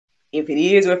If it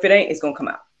is or if it ain't, it's gonna come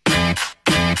out.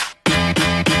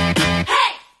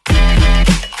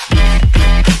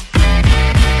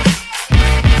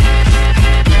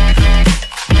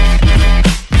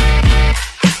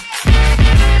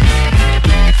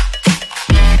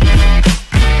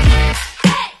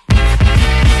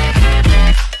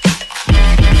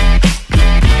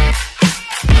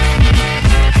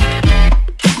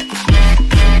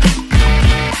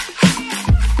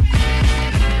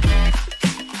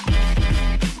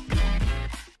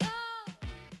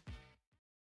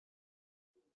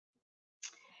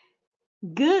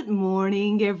 Good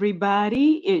morning,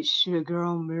 everybody. It's your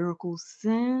girl Miracle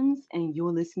Sims, and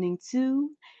you're listening to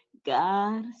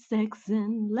God, Sex,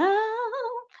 and Love.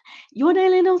 Your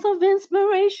daily dose of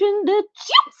inspiration, the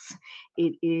juice.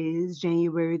 It is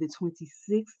January the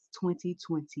 26th,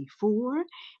 2024,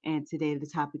 and today the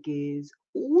topic is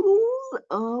Oodles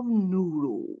of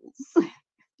Noodles.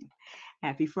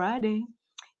 Happy Friday.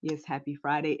 Yes, happy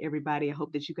Friday, everybody. I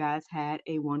hope that you guys had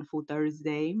a wonderful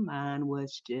Thursday. Mine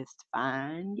was just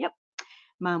fine. Yep,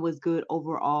 mine was good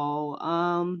overall.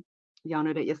 Y'all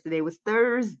know that yesterday was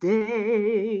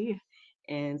Thursday,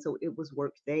 and so it was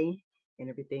work day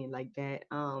and everything like that.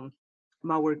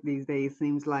 My work these days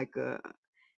seems like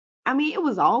I mean, it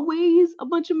was always a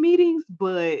bunch of meetings,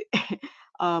 but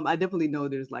I definitely know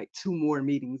there's like two more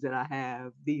meetings that I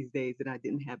have these days that I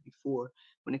didn't have before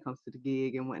when it comes to the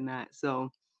gig and whatnot. So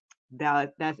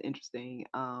that's interesting.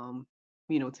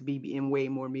 To be in way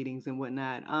more meetings and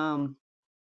whatnot.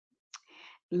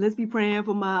 Let's be praying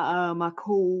for my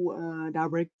co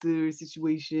director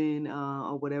situation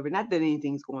or whatever. Not that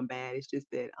anything's going bad. It's just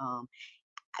that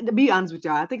to be honest with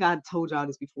y'all, I think I told y'all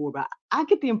this before, but I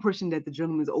get the impression that the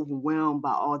gentleman is overwhelmed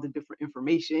by all the different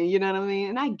information. You know what I mean?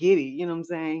 And I get it. You know what I'm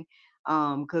saying?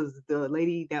 Because the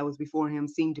lady that was before him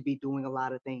seemed to be doing a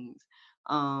lot of things.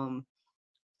 Um,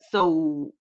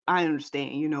 so I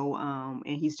understand, and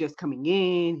he's just coming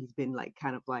in. He's been like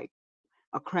kind of like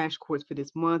a crash course for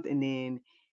this month, and then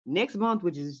next month,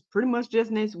 which is pretty much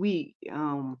just next week,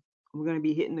 we're gonna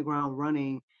be hitting the ground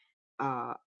running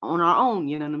uh on our own,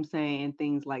 you know what I'm saying, and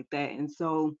things like that. And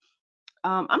so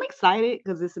I'm excited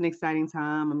because it's an exciting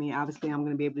time. I mean, obviously, I'm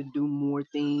going to be able to do more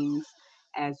things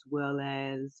as well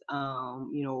as,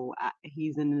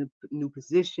 he's in a new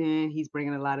position. He's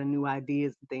bringing a lot of new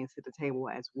ideas and things to the table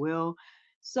as well.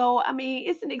 So, I mean,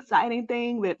 it's an exciting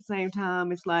thing, but at the same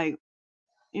time, it's like,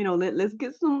 let's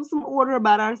get some order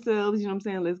about ourselves. You know what I'm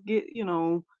saying? Let's get,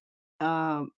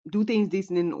 do things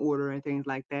decent in order and things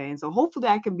like that. And so hopefully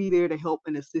I can be there to help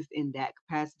and assist in that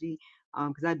capacity.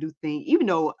 Because I do think, even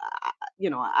though,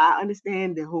 I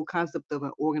understand the whole concept of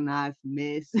an organized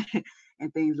mess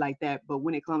and things like that. But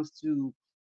when it comes to,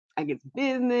 I guess,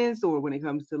 business, or when it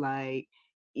comes to like,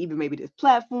 even maybe this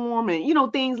platform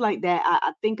and, things like that,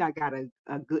 I think I got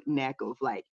a good knack of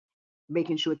like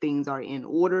making sure things are in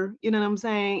order. You know what I'm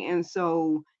saying? And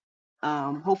so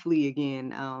hopefully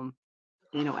again,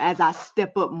 as I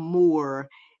step up more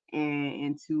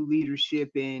into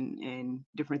leadership and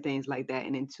different things like that,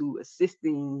 and into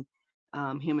assisting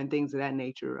him and things of that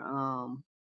nature,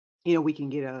 we can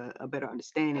get a better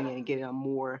understanding and get a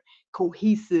more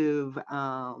cohesive,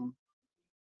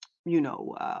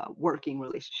 working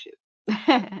relationship.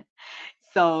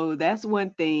 So that's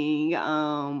one thing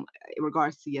in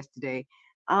regards to yesterday.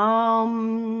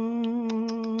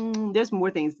 There's more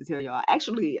things to tell y'all.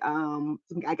 Actually,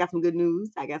 I got some good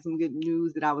news. I got some good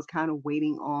news that I was kind of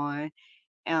waiting on.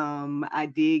 I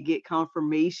did get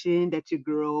confirmation that your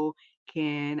girl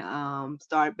can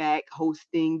start back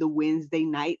hosting the Wednesday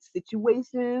night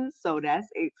situations. So that's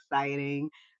exciting.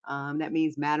 That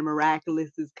means Madam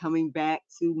Miraculous is coming back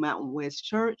to Mountain West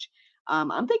Church.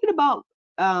 I'm thinking about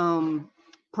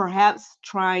perhaps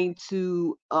trying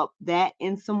to up that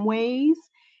in some ways.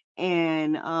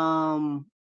 And I'm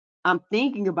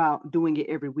thinking about doing it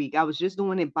every week. I was just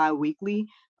doing it bi-weekly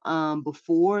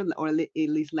before, or at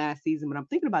least last season, but I'm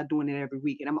thinking about doing it every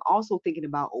week. And I'm also thinking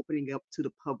about opening up to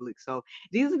the public. So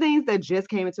these are things that just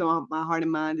came into my heart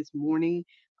and mind this morning,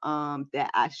 that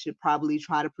I should probably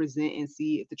try to present and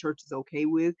see if the church is okay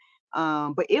with.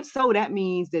 But if so, that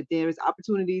means that there's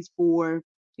opportunities for,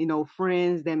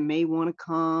 friends that may want to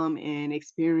come and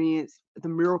experience the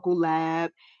Miracle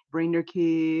Lab, bring their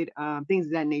kid, things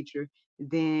of that nature.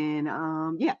 Then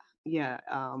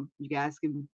you guys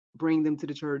can bring them to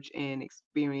the church and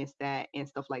experience that and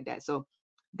stuff like that. So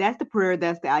that's the prayer,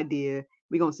 that's the idea.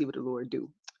 We're gonna see what the Lord do.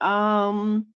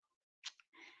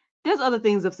 There's other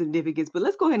things of significance, but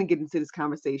let's go ahead and get into this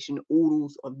conversation,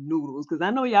 oodles of noodles, because I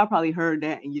know y'all probably heard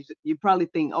that, and you probably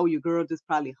think, oh, your girl just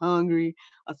probably hungry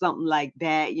or something like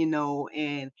that,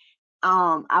 and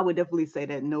I would definitely say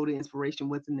that no, the inspiration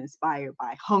wasn't inspired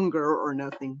by hunger or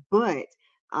nothing, but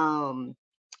um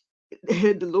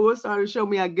the Lord started to show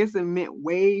me, I guess it meant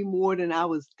way more than I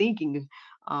was thinking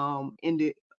in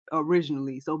the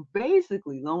originally. So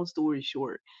basically, long story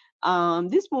short,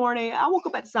 this morning I woke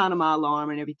up at the sound of my alarm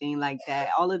and everything like that.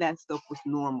 All of that stuff was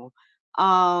normal.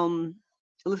 Um,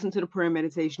 listened to the prayer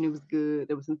meditation, it was good.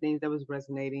 There were some things that was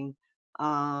resonating.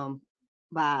 Um,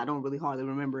 but I don't really hardly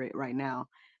remember it right now.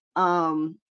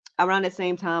 Um, around that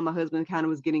same time, my husband kind of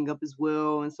was getting up as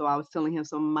well, and so I was telling him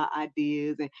some of my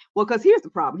ideas. And well, because here's the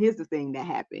problem. Here's the thing that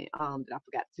happened that I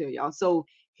forgot to tell y'all. So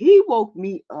he woke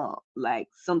me up like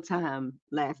sometime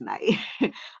last night.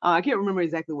 I can't remember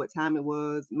exactly what time it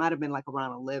was. It might have been like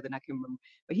around 11. I can't remember.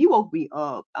 But he woke me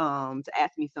up to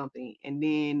ask me something. And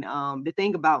then the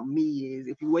thing about me is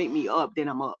if you wake me up, then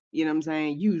I'm up. You know what I'm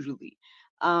saying? Usually.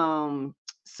 Um,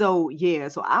 so yeah,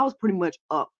 so I was pretty much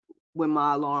up when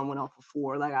my alarm went off for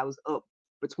 4. Like I was up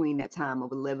between that time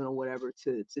of 11 or whatever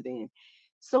to then.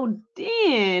 So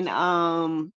then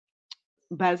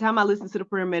by the time I listened to the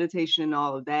prayer meditation and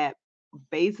all of that,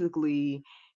 basically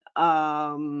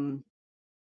um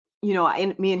me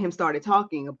and him started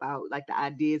talking about like the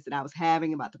ideas that I was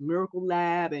having about the miracle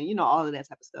lab and all of that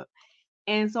type of stuff.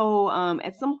 And so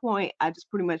at some point, I just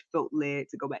pretty much felt led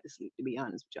to go back to sleep, to be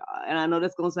honest with y'all. And I know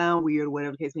that's going to sound weird or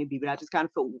whatever the case may be, but I just kind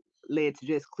of felt led to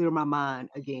just clear my mind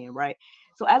again, right?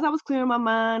 So as I was clearing my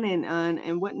mind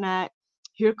and whatnot,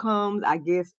 here comes, I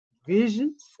guess,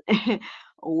 visions.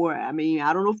 Or, I mean,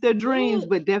 I don't know if they're dreams,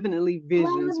 but definitely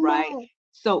visions, right?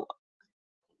 So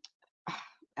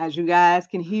as you guys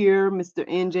can hear, Mr.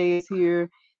 NJ is here.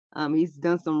 He's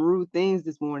done some rude things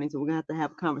this morning, so we're gonna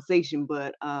have a conversation.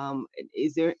 But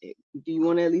is there? Do you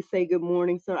want to at least say good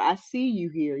morning, sir? I see you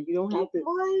here. You don't have to. Good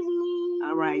morning.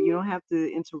 All right, you don't have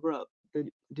to interrupt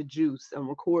the juice. I'm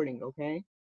recording, okay?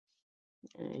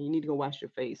 You need to go wash your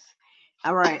face.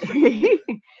 All right.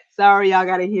 Sorry, y'all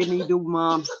gotta hear me do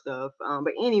mom stuff.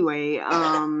 But anyway,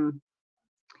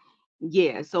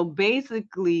 yeah. So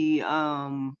basically,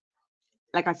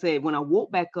 like I said, when I woke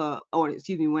back up, or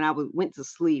excuse me, when I went to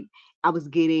sleep, I was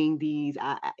getting these.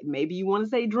 Maybe you want to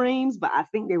say dreams, but I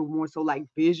think they were more so like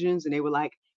visions, and they were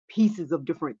like pieces of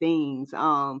different things.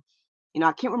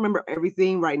 I can't remember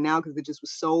everything right now because it just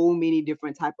was so many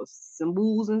different type of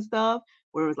symbols and stuff.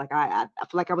 Where it was like I feel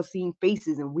like I was seeing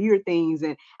faces and weird things,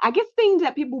 and I guess things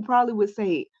that people probably would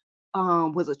say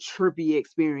was a trippy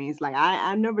experience. Like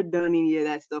I never done any of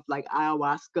that stuff like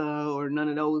ayahuasca or none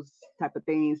of those type of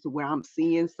things to where I'm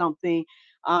seeing something.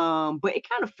 But it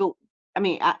kind of felt, I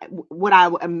mean, what I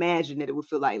would imagine that it would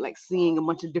feel like seeing a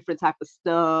bunch of different type of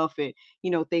stuff and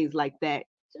things like that.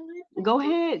 Go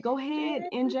ahead,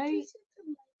 NJ.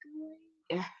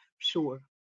 Yeah, sure.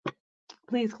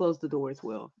 Please close the door as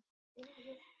well.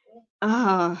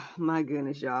 My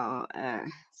goodness, y'all.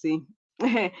 See.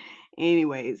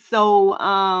 Anyway,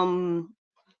 so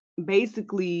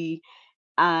basically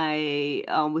I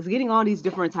was getting all these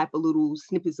different type of little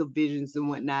snippets of visions and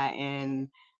whatnot, and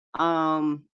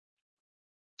um,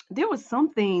 there was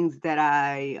some things that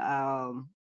I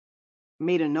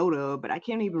made a note of, but I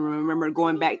can't even remember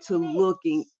going back to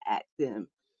looking at them.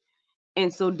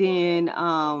 And so then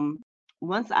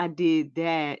once I did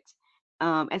that,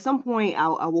 at some point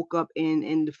I woke up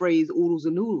and the phrase oodles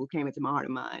and noodles came into my heart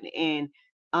and mind. And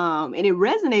it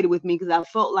resonated with me because I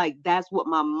felt like that's what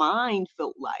my mind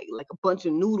felt like a bunch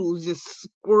of noodles just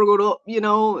squirreled up,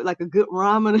 like a good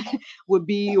ramen would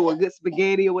be, or a good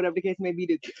spaghetti, or whatever the case may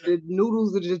be. The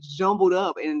noodles are just jumbled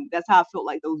up, and that's how I felt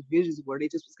like those visions were. They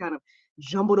just was kind of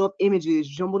jumbled up images,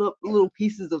 jumbled up little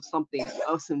pieces of something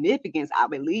of significance, I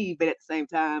believe, but at the same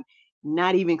time,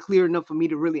 not even clear enough for me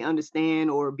to really understand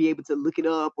or be able to look it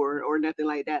up or nothing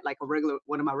like that, like a regular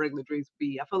one of my regular dreams would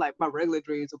be. I feel like my regular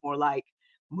dreams are more like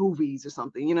movies or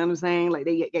something, you know what I'm saying? Like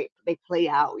they play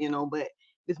out, But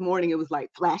this morning it was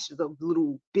like flashes of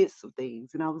little bits of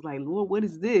things, and I was like, Lord, what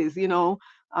is this? And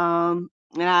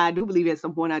I do believe at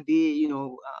some point I did,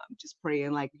 just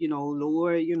praying like,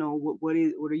 Lord, what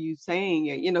are you saying,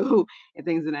 and and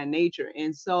things of that nature.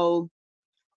 And so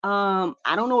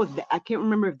I don't know if I can't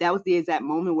remember if that was the exact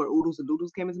moment where oodles and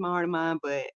doodles came into my heart and mind,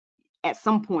 but at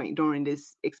some point during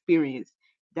this experience,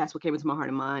 that's what came into my heart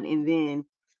and mind. And then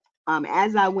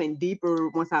as I went deeper,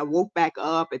 once I woke back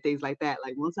up and things like that,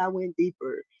 like once I went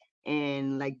deeper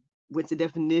and like went to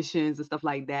definitions and stuff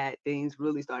like that, things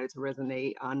really started to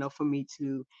resonate enough for me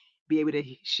to be able to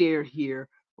share here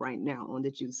right now on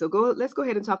the juice. So let's go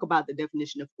ahead and talk about the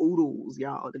definition of oodles,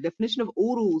 y'all. The definition of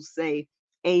oodles say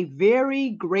a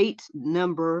very great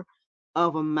number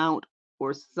of amount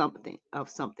or something of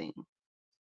something.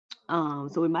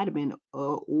 So it might have been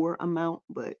or amount,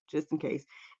 but just in case,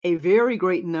 a very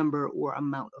great number or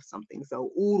amount of something.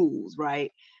 So oodles,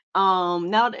 right?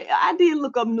 Now I did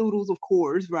look up noodles, of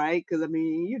course, right? Because I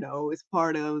mean, it's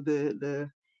part of the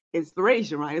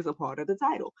inspiration, right? It's a part of the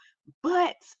title.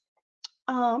 But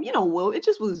well, it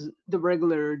just was the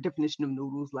regular definition of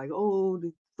noodles, like, oh,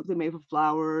 something made from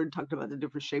flour, talked about the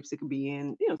different shapes it could be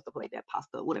in, stuff like that,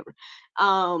 pasta, whatever.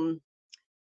 Um,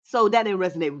 so that didn't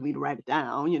resonate with me to write it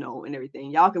down, and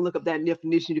everything. Y'all can look up that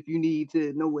definition if you need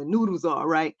to know what noodles are,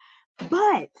 right?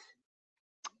 But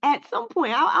at some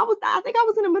point, I think I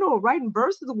was in the middle of writing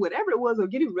verses or whatever it was, or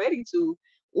getting ready to,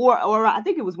 or I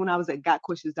think it was when I was at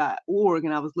gotquestions.org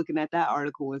and I was looking at that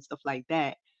article and stuff like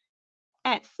that.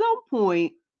 At some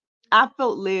point, I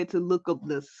felt led to look up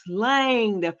the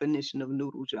slang definition of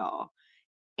noodles, y'all.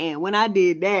 And when I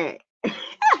did that,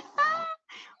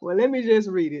 well, let me just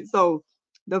read it. So,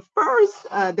 the first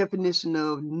definition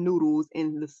of noodles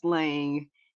in the slang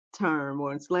term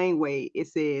or in slang way, it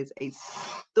says a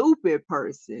stupid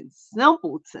person,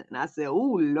 simpleton. I said,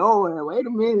 oh, Lord, wait a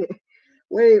minute.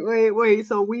 Wait.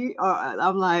 So,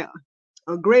 I'm like,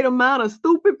 a great amount of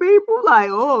stupid people? Like,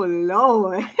 oh,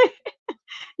 Lord.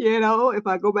 If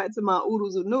I go back to my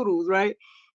oodles of noodles, right?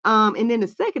 And then the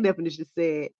second definition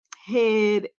said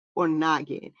head or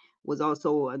noggin was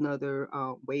also another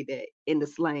way that in the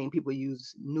slang people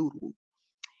use noodle.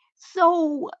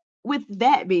 So with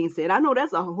that being said, I know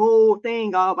that's a whole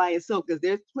thing all by itself because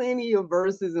there's plenty of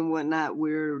verses and whatnot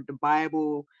where the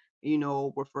Bible,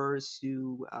 refers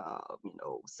to,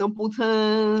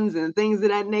 simpletons and things of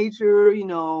that nature,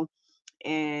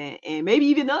 and maybe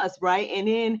even us, right? And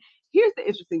then here's the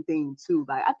interesting thing too.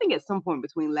 Like I think at some point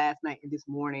between last night and this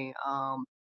morning,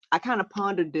 I kind of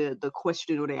pondered the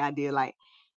question or the idea, like,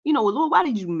 Lord, why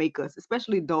did you make us?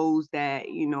 Especially those that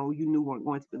you knew weren't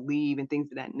going to believe and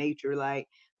things of that nature. Like,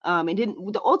 and then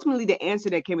ultimately the answer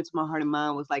that came into my heart and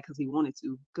mind was like, because He wanted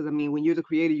to. Because I mean, when you're the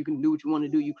creator, you can do what you want to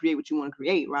do. You create what you want to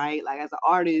create, right? Like as an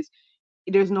artist,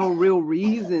 there's no real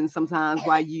reason sometimes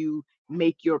why you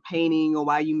make your painting or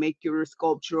why you make your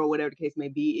sculpture or whatever the case may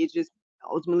be. It's just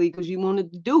ultimately because you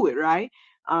wanted to do it, right?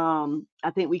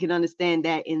 I think we can understand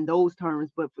that in those terms,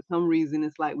 but for some reason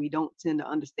it's like we don't tend to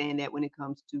understand that when it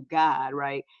comes to God,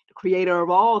 right? The creator of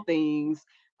all things.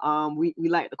 We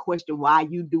like to question why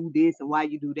you do this and why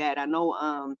you do that. I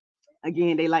know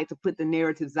again, they like to put the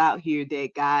narratives out here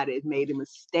that God has made a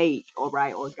mistake, all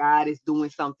right, or God is doing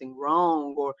something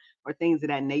wrong, or things of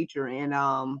that nature. And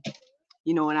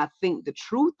and I think the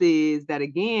truth is that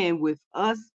again, with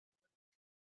us,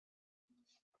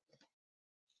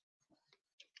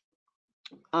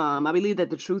 I believe that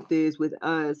the truth is with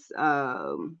us,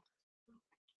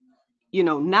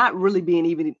 not really being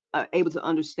even able to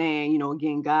understand,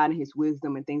 again, God and His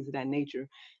wisdom and things of that nature.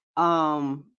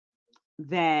 Um,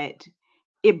 that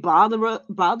it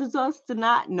bothers us to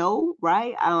not know,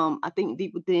 right? I think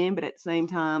deep within, but at the same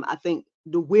time, I think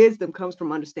the wisdom comes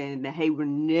from understanding that hey, we're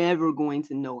never going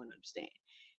to know and understand.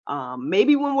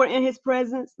 Maybe when we're in His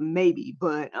presence, maybe,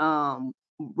 but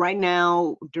right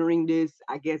now during this,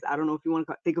 I guess I don't know if you want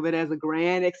to think of it as a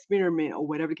grand experiment or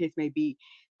whatever the case may be.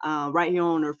 Right here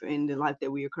on earth in the life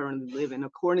that we are currently living,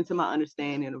 according to my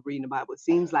understanding of reading the Bible, it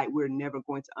seems like we're never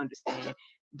going to understand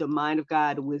the mind of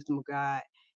God, the wisdom of God,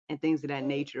 and things of that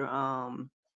nature.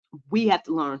 We have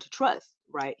to learn to trust,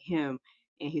 right, Him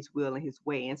and His will and His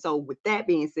way. And so, with that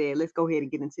being said, let's go ahead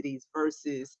and get into these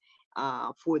verses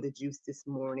for the juice this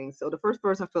morning. So, the first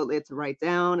verse I felt led to write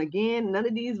down. Again, none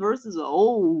of these verses are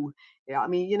old. Yeah, I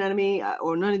mean, you know what I mean,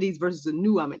 or none of these verses are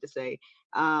new. I meant to say.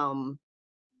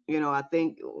 I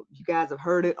think you guys have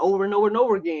heard it over and over and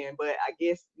over again, but I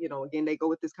guess, again, they go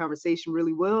with this conversation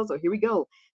really well. So here we go.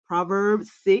 Proverbs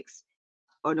 3,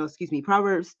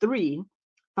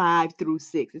 5 through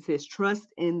 6. It says, trust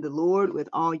in the Lord with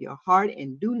all your heart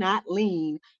and do not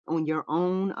lean on your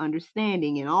own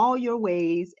understanding. In all your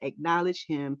ways, acknowledge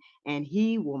Him, and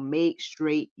He will make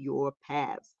straight your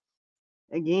paths.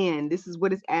 Again, this is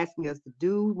what it's asking us to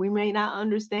do. We may not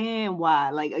understand why.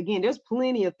 Like, again, there's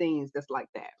plenty of things that's like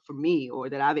that for me or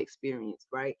that I've experienced,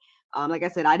 right? Like I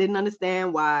said, I didn't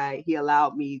understand why He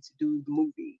allowed me to do the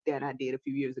movie that I did a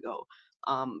few years ago.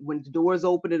 When the doors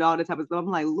opened and all that type of stuff,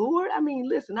 I'm like, Lord, I mean,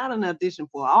 listen, I done auditioned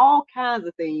for all kinds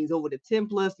of things over the 10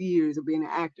 plus years of being an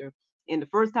actor. And the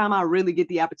first time I really get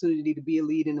the opportunity to be a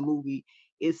lead in the movie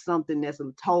is something that's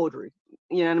a tawdry.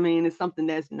 You know what I mean? It's something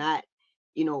that's not,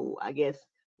 I guess,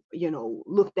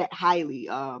 looked at highly,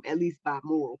 at least by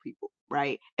moral people,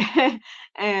 right?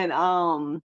 and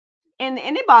and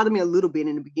it bothered me a little bit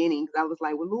in the beginning because I was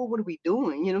like, well, Lord, what are we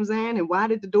doing? You know what I'm saying? And why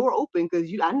did the door open?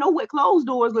 Because I know what closed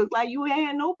doors look like. You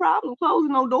had no problem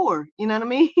closing no door. You know what I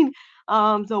mean?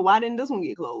 So why didn't this one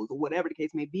get closed or whatever the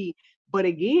case may be? But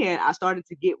again, I started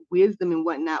to get wisdom and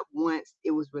whatnot once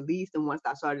it was released, and once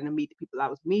I started to meet the people I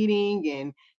was meeting,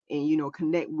 and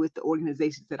connect with the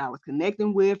organizations that I was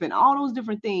connecting with, and all those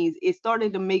different things. It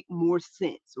started to make more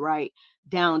sense, right,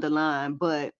 down the line.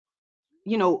 But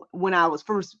when I was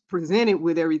first presented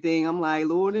with everything, I'm like,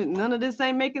 Lord, none of this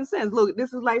ain't making sense. Look,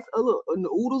 this is like a look,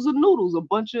 oodles of noodles, a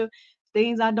bunch of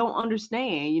things I don't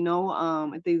understand,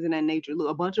 and things of that nature. Look,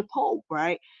 a bunch of pulp,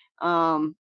 right?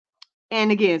 Um, and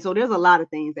again, so there's a lot of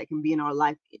things that can be in our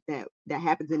life that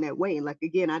happens in that way. Like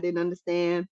again, I didn't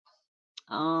understand.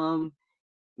 Um,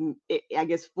 I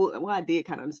guess well, I did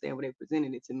kind of understand when they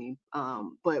presented it to me.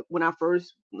 But when I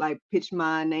first like pitched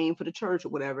my name for the church or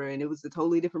whatever, and it was a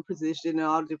totally different position and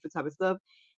all the different type of stuff.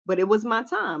 But it was my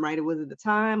time, right? It wasn't the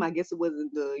time. I guess it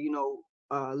wasn't the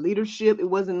leadership. It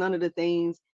wasn't none of the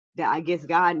things that I guess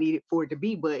God needed for it to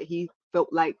be. But He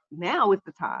felt like now is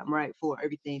the time, right, for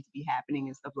everything to be happening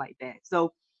and stuff like that.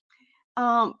 So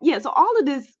yeah, so all of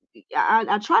this,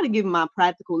 I try to give my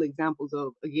practical examples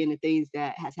of again the things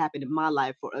that has happened in my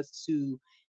life for us to,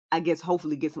 I guess,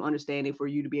 hopefully get some understanding for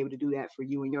you to be able to do that for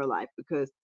you in your life.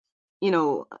 Because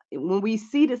when we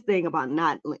see this thing about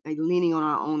not like leaning on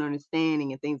our own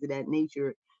understanding and things of that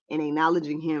nature, and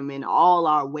acknowledging Him in all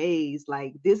our ways,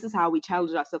 like this is how we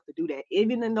challenge ourselves to do that,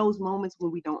 even in those moments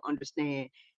when we don't understand.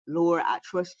 Lord, I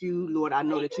trust you. Lord, I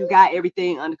know that you got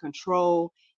everything under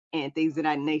control, and things of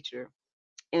that nature.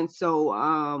 And so,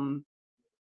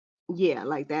 yeah,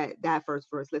 like that first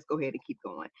verse. Let's go ahead and keep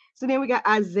going. So then we got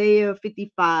Isaiah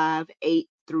 55, 8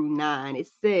 through 9. It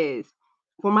says,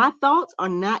 for my thoughts are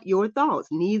not your thoughts,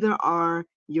 neither are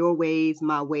your ways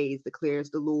my ways, declares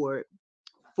the Lord.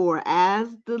 For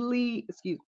as the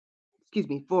excuse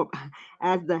me, for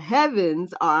as the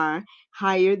heavens are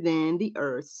higher than the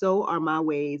earth, so are my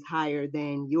ways higher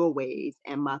than your ways,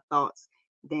 and my thoughts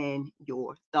than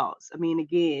your thoughts. I mean,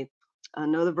 again,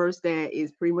 another verse that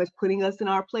is pretty much putting us in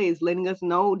our place, letting us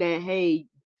know that, hey,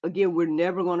 again, we're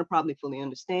never going to probably fully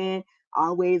understand.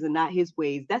 Our ways are not His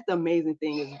ways. That's the amazing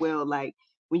thing as well. Like,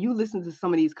 when you listen to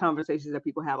some of these conversations that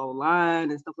people have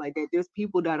online and stuff like that, there's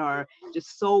people that are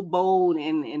just so bold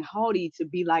and haughty to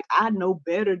be like, I know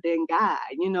better than God,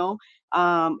 and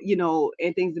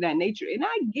things of that nature. And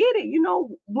I get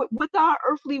it, with our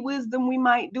earthly wisdom, we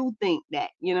might do think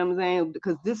that, you know what I'm saying?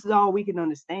 Because this is all we can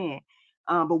understand.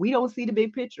 But we don't see the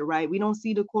big picture, right? We don't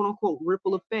see the quote unquote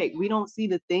ripple effect. We don't see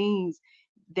the things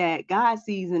that God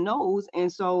sees and knows. And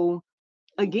so,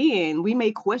 again, we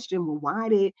may question, well, why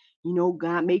did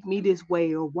God make me this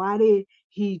way, or why did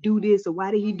He do this, or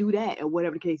why did He do that, or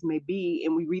whatever the case may be.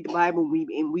 And we read the Bible,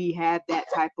 and we have that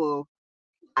type of,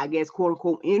 I guess, quote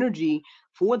unquote energy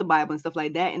for the Bible and stuff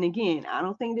like that. And again, I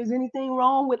don't think there's anything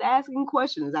wrong with asking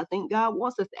questions. I think God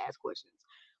wants us to ask questions.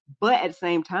 But at the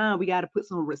same time, we got to put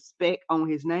some respect on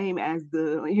His name as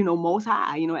the, most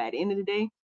high, at the end of the day.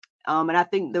 And I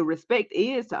think the respect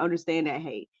is to understand that,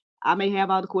 hey, I may have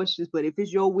all the questions, but if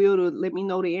it's your will to let me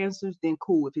know the answers, then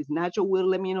cool. If it's not your will to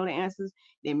let me know the answers,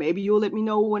 then maybe you'll let me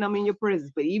know when I'm in your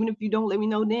presence. But even if you don't let me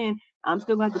know, then I'm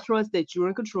still going to have to trust that you're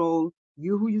in control.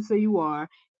 You're who you say you are,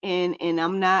 and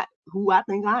I'm not who I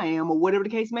think I am, or whatever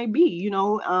the case may be.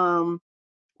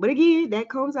 But again, that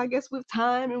comes, I guess, with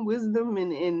time and wisdom,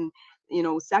 and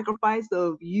sacrifice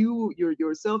of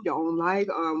yourself, your own life,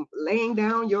 laying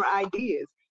down your ideas,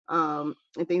 and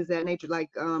things of that nature. Like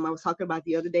I was talking about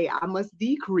the other day, I must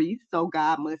decrease so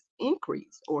God must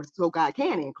increase, or so God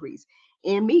can increase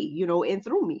in me, and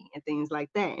through me, and things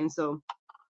like that. And so,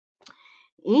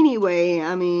 anyway,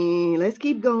 I mean, let's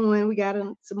keep going. We got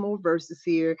some more verses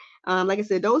here. Like I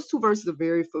said, those two verses are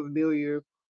very familiar.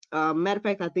 Matter of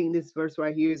fact, I think this verse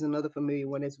right here is another familiar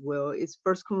one as well. It's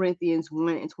 1 Corinthians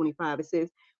 1 and 25. It says,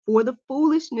 for the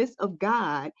foolishness of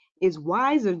God is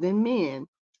wiser than men,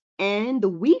 and the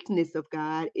weakness of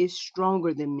God is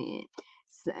stronger than men.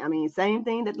 I mean, same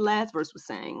thing that the last verse was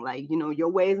saying. Like, your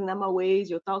ways are not my ways,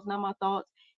 your thoughts not my thoughts.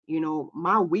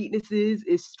 My weaknesses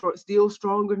is still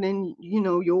stronger than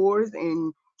yours,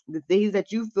 and the things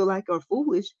that you feel like are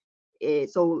foolish,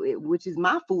 which is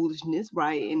my foolishness,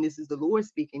 right? And this is the Lord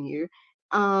speaking here.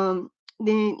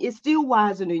 Then it's still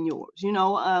wiser than yours.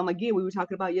 Again, we were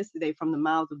talking about yesterday, from the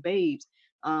mouths of babes,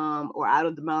 or out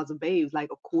of the mouths of babes. Like,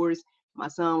 of course, my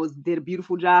son did a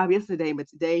beautiful job yesterday, but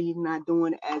today he's not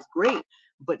doing as great.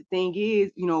 But the thing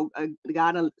is,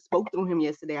 God spoke through him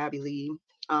yesterday, I believe,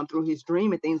 through his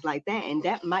dream and things like that. And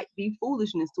that might be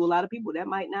foolishness to a lot of people. That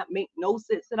might not make no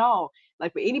sense at all.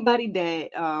 Like for anybody that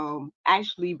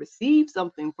actually received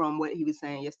something from what he was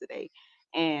saying yesterday,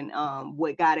 and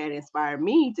what God had inspired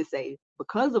me to say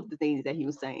because of the things that he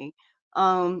was saying,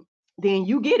 then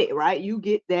you get it, right? You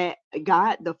get that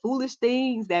God, the foolish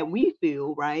things that we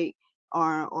feel, right,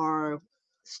 are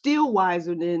still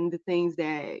wiser than the things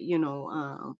that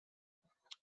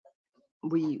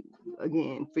we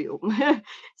again feel.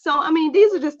 So I mean,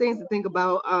 these are just things to think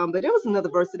about. But there was another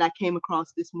verse that I came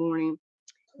across this morning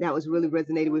that was really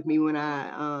resonated with me when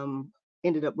I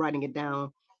ended up writing it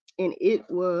down, and it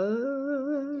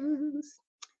was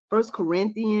First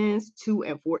Corinthians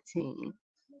 2:14.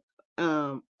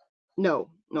 No,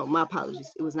 my apologies.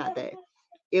 It was not that.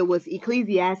 It was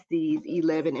Ecclesiastes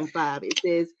 11:5. It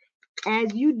says,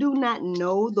 "As you do not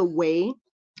know the way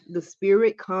the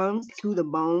spirit comes to the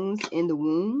bones in the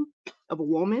womb of a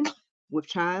woman with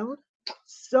child,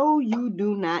 so you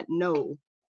do not know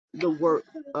the work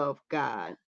of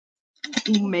God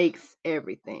who makes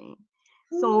everything."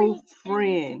 So,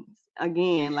 friends,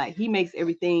 again, like he makes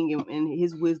everything, and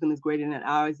his wisdom is greater than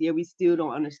ours. Yeah, we still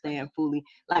don't understand fully.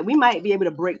 Like we might be able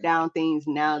to break down things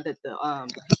now that the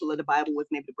people of the Bible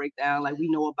wasn't able to break down. Like we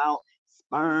know about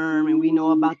sperm, and we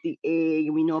know about the egg,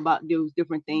 and we know about those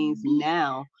different things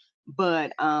now.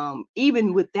 But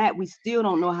even with that, we still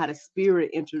don't know how the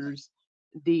spirit enters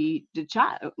the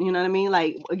child. You know what I mean?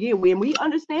 Like again, when we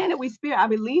understand that we spirit, I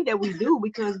believe that we do,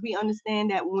 because we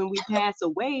understand that when we pass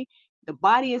away, the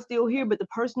body is still here, but the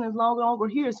person is no longer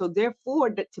here. So therefore,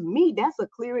 that to me, that's a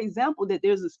clear example that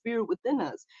there's a spirit within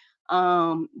us.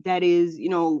 That is,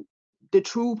 the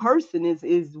true person is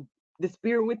the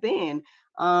spirit within,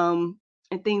 and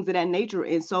things of that nature.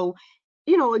 And so,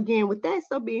 again, with that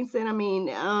stuff being said, I mean,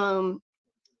 I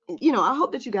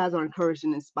hope that you guys are encouraged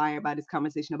and inspired by this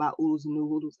conversation about oodles and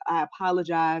noodles. I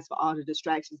apologize for all the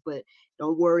distractions, but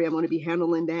don't worry, I'm going to be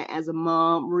handling that as a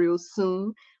mom real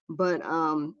soon. But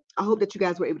I hope that you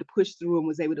guys were able to push through and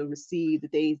was able to receive the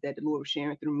things that the Lord was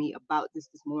sharing through me about this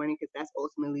morning, because that's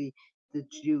ultimately the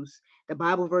juice. The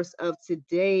Bible verse of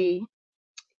today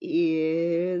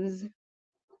is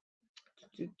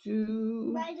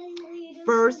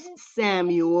First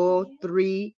Samuel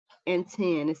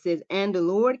 3:10. It says, "And the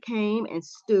Lord came and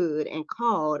stood and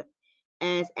called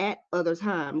as at other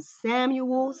times,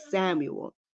 Samuel,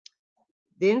 Samuel.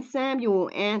 Then Samuel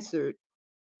answered,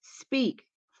 Speak,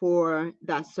 for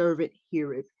thy servant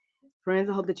heareth." Friends,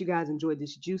 I hope that you guys enjoyed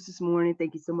this juice this morning.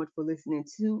 Thank you so much for listening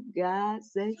to God,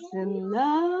 Sex, and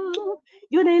Love,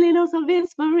 your daily dose of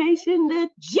inspiration, the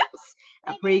juice.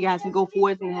 I pray you guys can go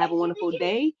forth and have a wonderful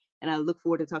day. And I look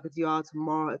forward to talking to you all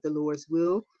tomorrow if the Lord's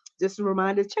will. Just a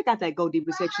reminder, check out that Go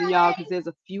Deeper section, y'all, because there's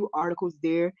a few articles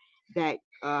there that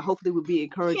hopefully will be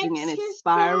encouraging and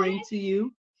inspiring to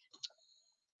you.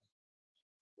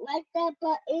 Like that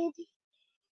button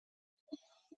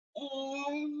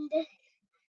and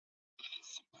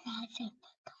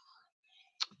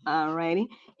alrighty.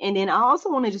 And then I also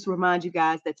want to just remind you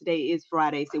guys that today is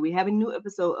Friday. So we have a new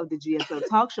episode of the GSL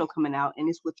Talk Show coming out, and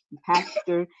it's with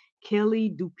Pastor Kelly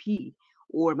Dupee,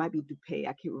 or it might be Dupay.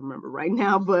 I can't remember right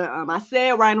now, but I say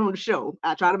it right on the show.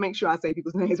 I try to make sure I say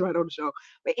people's names right on the show.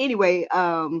 But anyway,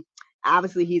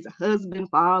 obviously he's a husband,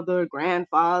 father,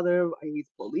 grandfather, he's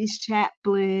a police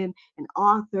chaplain, an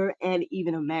author, and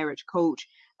even a marriage coach.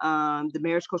 The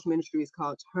marriage coach ministry is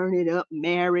called Turn It Up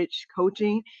Marriage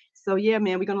Coaching. So yeah,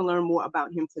 man, we're gonna learn more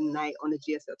about him tonight on the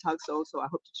GSL Talk Show. So I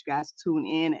hope that you guys tune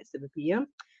in at 7 p.m.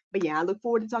 But yeah, I look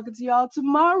forward to talking to y'all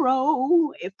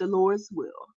tomorrow, if the Lord's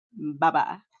will.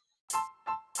 Bye-bye.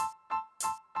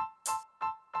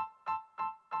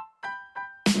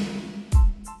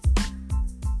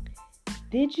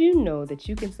 Did you know that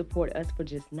you can support us for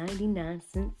just 99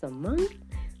 cents a month?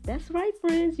 That's right,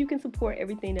 friends. You can support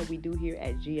everything that we do here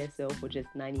at GSL for just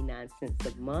 99 cents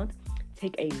a month.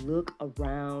 Take a look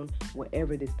around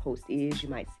wherever this post is. You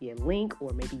might see a link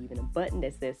or maybe even a button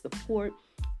that says support.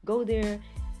 Go there,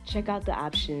 check out the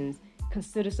options,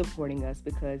 consider supporting us,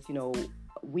 because,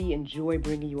 we enjoy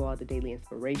bringing you all the daily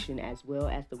inspiration as well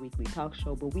as the weekly talk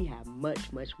show, but we have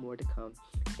much, much more to come.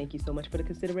 Thank you so much for the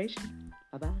consideration.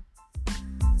 Bye-bye.